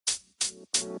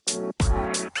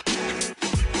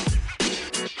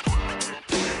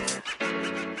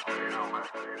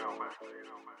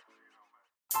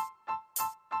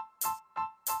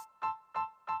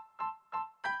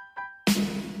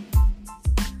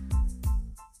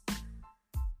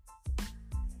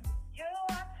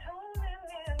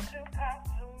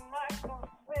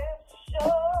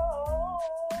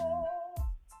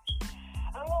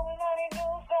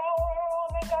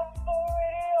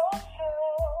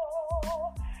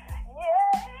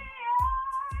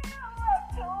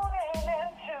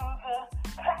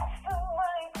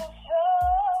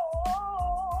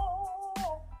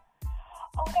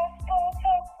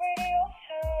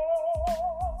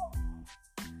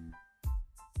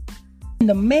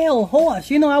The male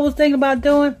horse, you know what I was thinking about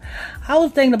doing? I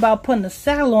was thinking about putting a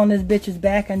saddle on this bitch's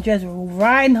back and just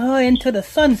riding her into the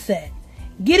sunset.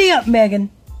 Giddy up,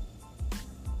 Megan.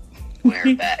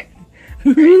 We're back.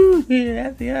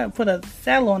 Yeah, put a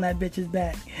saddle on that bitch's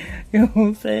back. You know what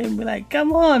I'm saying? Be like,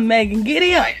 come on, Megan,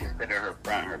 giddy up. I should put her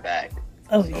front, her back.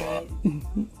 Oh, yeah.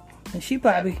 And she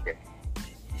probably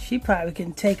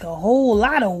can take a whole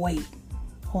lot of weight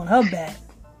on her back.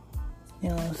 You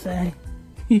know what I'm saying?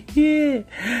 Yeah.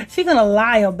 She gonna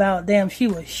lie about damn she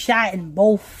was shot in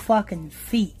both fucking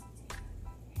feet.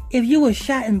 If you was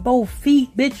shot in both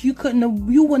feet, bitch, you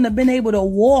wouldn't have been able to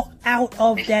walk out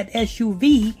of that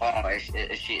SUV. Oh,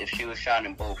 if she was shot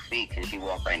in both feet, can she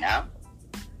walk right now?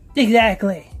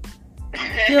 Exactly.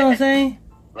 You know what I'm saying?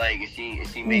 Like, is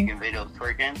she making videos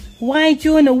twerking? Why ain't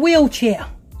you in a wheelchair?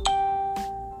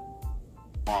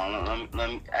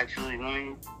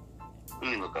 Let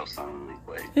me look up something really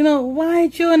quick. You know, why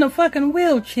ain't you in a fucking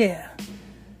wheelchair?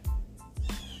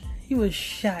 He was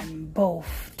shot in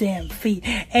both damn feet.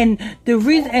 And the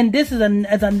reason, and this is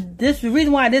the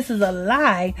reason why this is a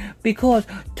lie, because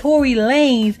Tory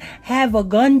Lanez have a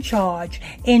gun charge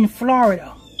in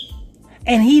Florida.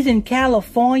 And he's in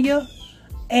California,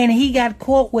 and he got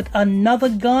caught with another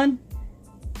gun,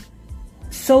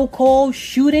 so-called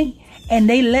shooting, and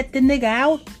they let the nigga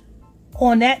out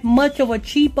on that much of a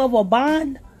cheap of a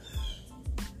bond.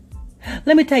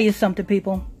 Let me tell you something,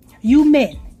 people. You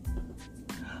men,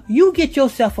 you get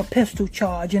yourself a pistol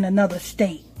charge in another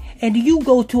state, and you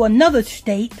go to another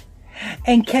state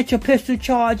and catch a pistol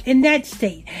charge in that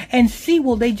state, and see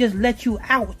will they just let you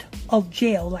out of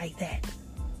jail like that.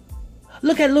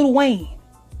 Look at Lil Wayne.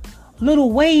 Lil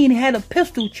Wayne had a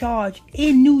pistol charge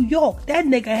in New York. That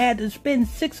nigga had to spend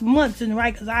 6 months in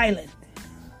Rikers Island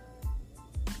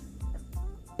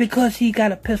because he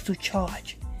got a pistol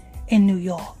charge in New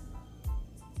York.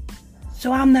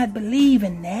 So I'm not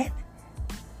believing that.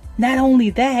 Not only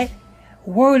that,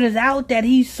 word is out that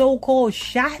he so-called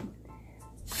shot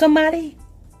somebody.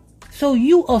 So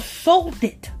you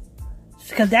assaulted,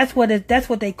 because that's what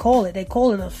they call it. They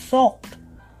call it assault,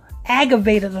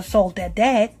 aggravated assault at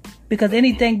that, because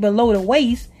anything below the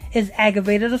waist is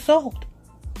aggravated assault.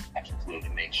 I just need to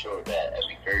make sure that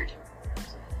every person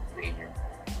is major.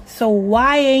 So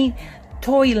why ain't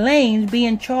Tory Lanez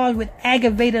being charged with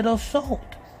aggravated assault?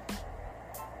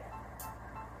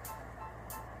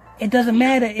 It doesn't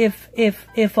matter if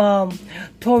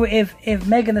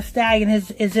Megan Thee Stallion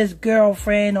is his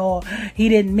girlfriend, or he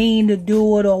didn't mean to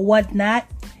do it or whatnot.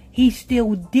 He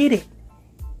still did it.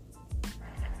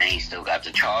 And he still got the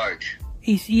charge.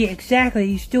 Yeah, exactly.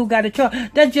 He still got a charge.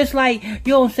 That's just like, you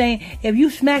know what I'm saying? If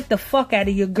you smack the fuck out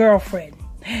of your girlfriend,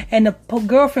 and the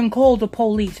girlfriend calls the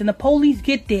police, and the police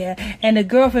get there, and the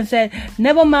girlfriend said,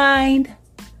 never mind,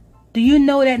 do you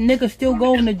know that nigga still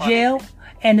going to jail?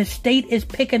 And the state is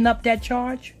picking up that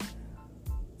charge?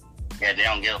 Yeah, they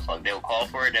don't give a fuck. They'll call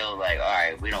for it. They'll like,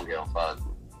 alright, we don't give a fuck.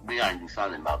 We gotta do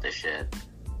something about this shit.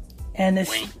 And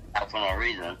we ain't out for no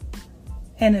reason.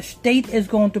 And the state is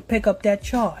going to pick up that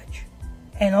charge.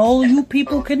 And all you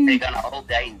people can... They're gonna hope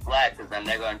that he's black, because then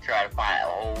they're gonna try to find a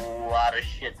whole lot of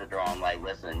shit to throw him. Like,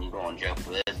 listen, you going to jail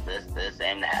for this,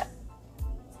 and that.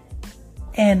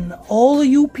 And all of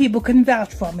you people can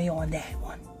vouch for me on that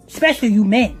one. Especially you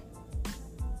men.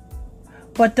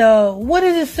 But what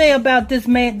does it say about this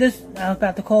man? I was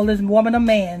about to call this woman a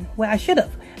man. Well, I should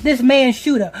have. This man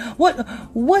shooter.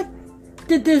 What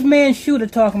did this man shooter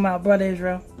talking about, Brother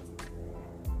Israel?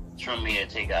 From me to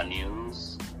take out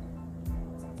news.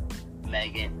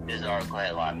 Megan, this is our article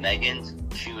headline. Megan's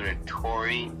shooter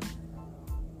Tory.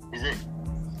 Is it?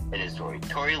 It is Tory.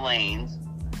 Tory Lanez.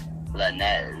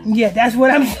 Yeah, that's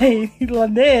what I'm saying.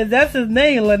 Lanwz. That's his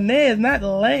name. Lanwz, not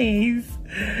Lanez.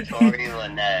 Tory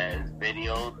Lanwz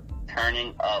videoed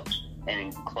turning up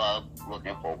in club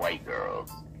looking for white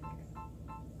girls.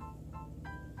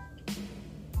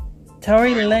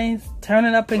 Tory Lanez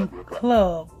turning up in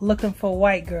club looking for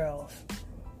white girls.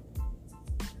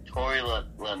 Tory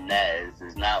Lanwz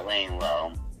is not laying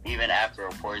low, even after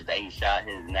reports that he shot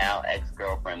his now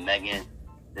ex-girlfriend Megan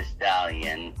Thee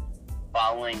Stallion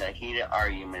following a heated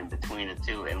argument between the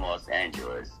two in Los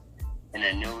Angeles. In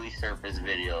a newly surfaced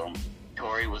video,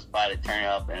 Tory was spotted turning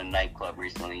up in a nightclub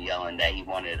recently yelling that he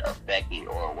wanted a Becky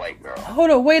or a white girl.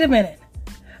 Hold on, wait a minute.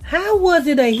 How was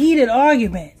it a heated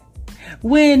argument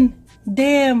when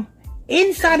damn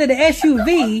inside of the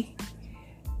SUV,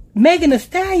 Megan Thee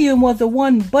Stallion was the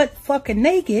one butt fucking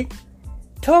naked,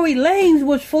 Tory Lanez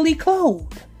was fully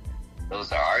clothed?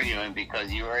 Those are arguing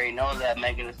because you already know that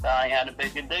Megan Thee Stallion had a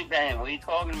bigger dick than him. What are you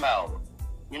talking about?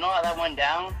 You know how that went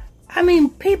down? I mean,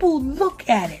 people, look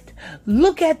at it.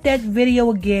 Look at that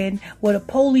video again where the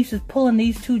police is pulling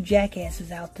these two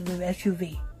jackasses out to the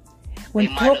SUV. They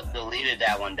might have deleted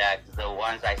that one, Dax. The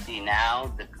ones I see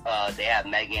now, they have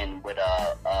Megan with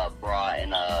a bra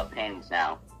and panties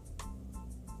now.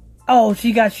 Oh,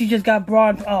 she just got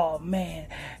bra. Oh, man.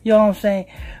 You know what I'm saying?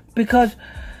 Because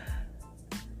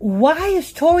why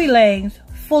is Tory Lanez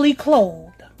fully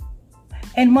clothed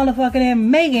and motherfucking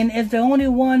Megan is the only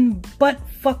one butt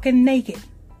fucking naked?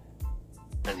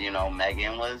 Because, you know,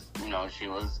 Megan was, you know, she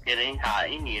was getting hot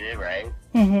and heated, right?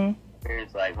 Mm-hmm.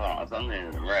 It's like, hold on, something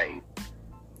isn't right.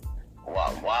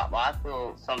 Why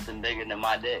feel something bigger than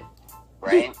my dick,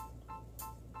 right?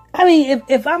 I mean,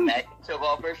 if I'm... Megan took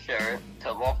off her shirt,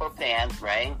 took off her pants,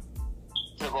 right?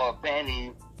 Took off her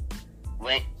panties.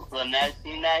 When Lanwz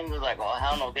seen that, he was like, oh,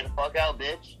 hell no, get the fuck out,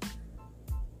 bitch.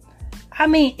 I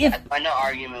mean, if... That's when the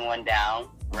argument went down,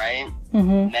 right?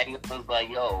 Mm-hmm. Megan was like,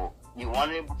 yo, you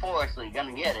wanted it before, so you're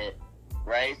gonna get it,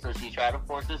 right? So she tried to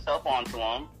force herself onto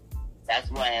him. That's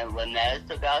when Lanwz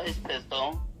took out his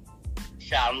pistol,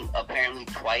 shot him apparently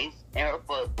twice in her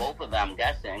foot, both of them, I'm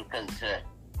guessing, because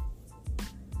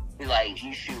he's like,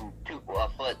 you shoot a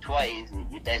foot twice,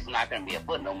 that's not gonna be a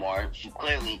foot no more. She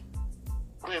clearly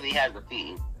has a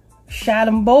feet. Shot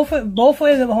him both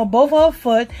of her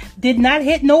foot. Did not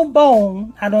hit no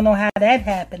bone. I don't know how that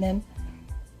happening.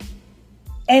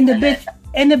 And the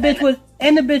bitch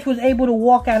was able to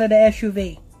walk out of the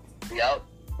SUV. Yup,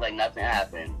 like nothing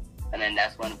happened. And then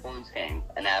that's when the police came.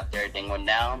 And after everything went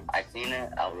down, I seen it.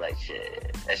 I was like,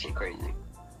 shit, that shit crazy.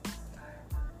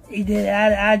 He did.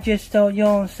 I just don't, you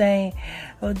know what I'm saying?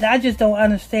 I just don't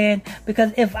understand.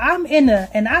 Because if I'm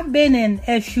and I've been in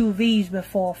SUVs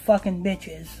before, fucking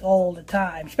bitches all the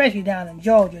time. Especially down in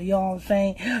Georgia, you know what I'm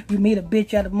saying? You meet a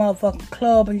bitch at a motherfucking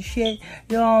club and shit,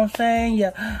 you know what I'm saying?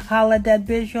 You holler at that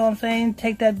bitch, you know what I'm saying?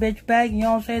 Take that bitch back, you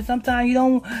know what I'm saying? Sometimes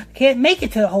you can't make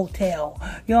it to the hotel,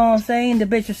 you know what I'm saying? The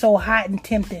bitch is so hot and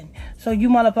tempting. So you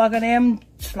motherfucking them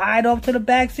slide off to the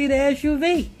back seat of the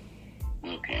SUV.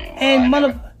 Okay. And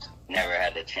never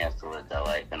had the chance to live that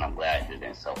life, and I'm glad I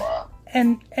didn't. So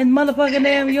and motherfucking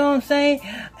damn, you know what I'm saying?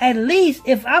 At least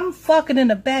if I'm fucking in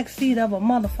the back seat of a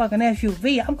motherfucking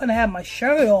SUV, I'm gonna have my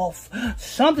shirt off,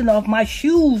 something off, my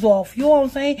shoes off. You know what I'm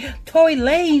saying? Tory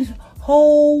Lanez's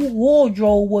whole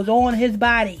wardrobe was on his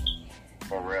body.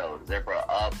 For real, zipper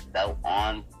up, belt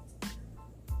on.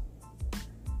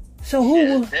 So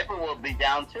who? Zipper will be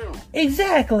down too.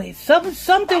 Exactly.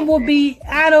 Something will be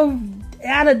out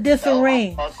of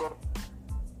disarray.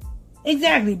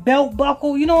 Exactly, belt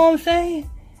buckle, you know what I'm saying?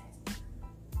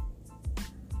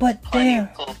 But damn,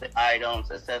 clothing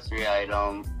items, accessory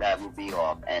items that would be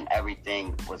off, and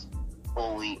everything was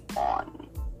fully on.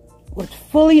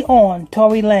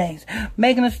 Tory Lanez.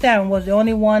 Megan Thee Stallion was the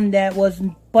only one that was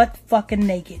butt fucking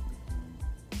naked.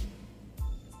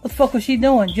 What the fuck was she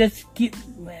doing?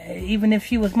 Even if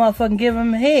she was motherfucking giving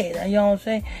him a head, you know what I'm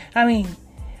saying? I mean,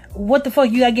 what the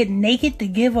fuck, you gotta get naked to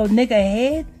give a nigga a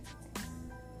head?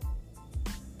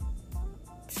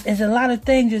 There's a lot of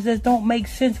things that just don't make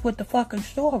sense with the fucking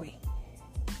story.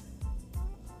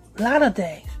 A lot of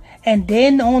things. And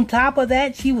then on top of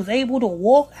that, she was able to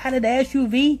walk out of the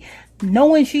SUV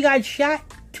knowing she got shot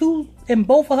in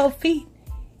both of her feet.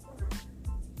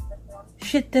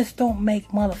 Shit just don't make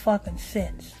motherfucking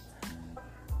sense.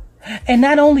 And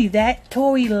not only that,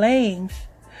 Tory Lanez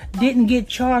didn't get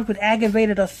charged with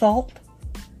aggravated assault.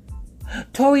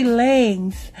 Tory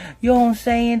Lanez, you know what I'm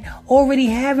saying, already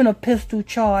having a pistol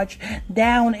charge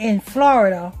down in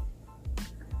Florida.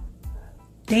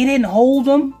 They didn't hold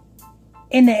him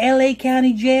in the LA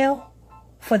County jail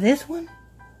for this one?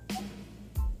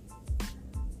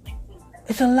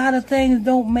 It's a lot of things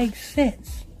don't make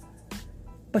sense.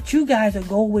 But you guys will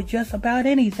go with just about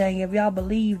anything if y'all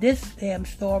believe this damn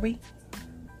story.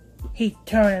 He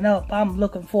turning up, I'm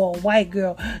looking for a white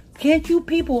girl. Can't you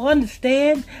people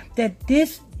understand that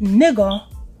this nigga,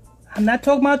 I'm not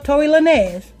talking about Tory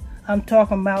Lanez, I'm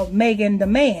talking about Megan the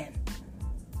man.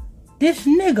 This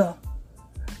nigga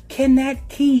cannot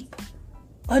keep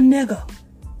a nigga.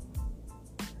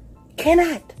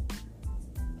 Cannot.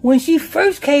 When she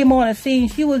first came on the scene,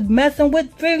 she was messing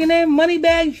with friggin'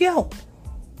 Moneybagg Yo.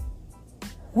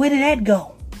 Where did that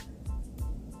go?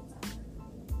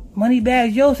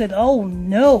 Moneybagg Yo said, oh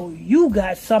no, you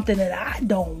got something that I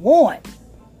don't want.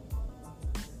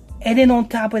 And then on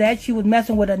top of that, she was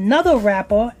messing with another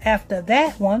rapper after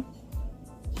that one.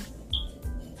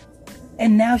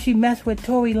 And now she messed with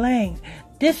Tory Lanez.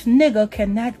 This nigga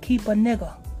cannot keep a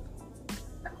nigga.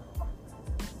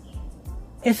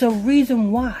 It's a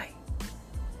reason why.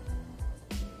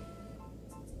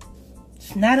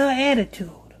 It's not her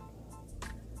attitude.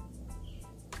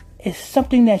 It's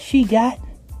something that she got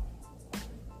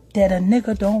that a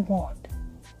nigga don't want.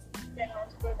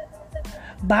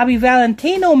 Bobby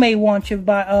Valentino may want you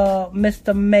by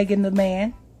Mr. Megan the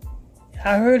Man.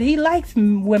 I heard he likes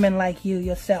women like you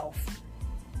yourself.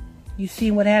 You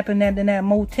see what happened in that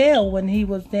motel when he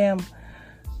was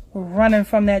running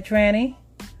from that tranny.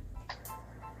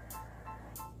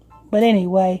 But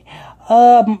anyway,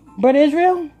 Brother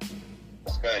Israel?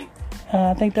 That's good.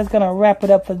 I think that's going to wrap it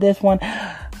up for this one.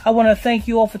 I want to thank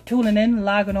you all for tuning in,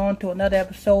 logging on to another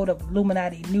episode of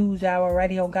Illuminati News Hour right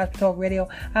here on Gospel Talk Radio.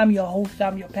 I'm your host,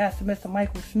 I'm your pastor, Mr.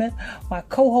 Michael Smith. My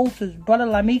co-host is Brother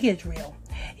Lamik Israel.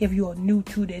 If you are new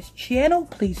to this channel,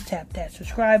 please tap that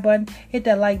subscribe button, hit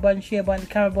that like button, share button,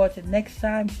 comment button. Next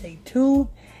time, stay tuned.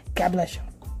 God bless you.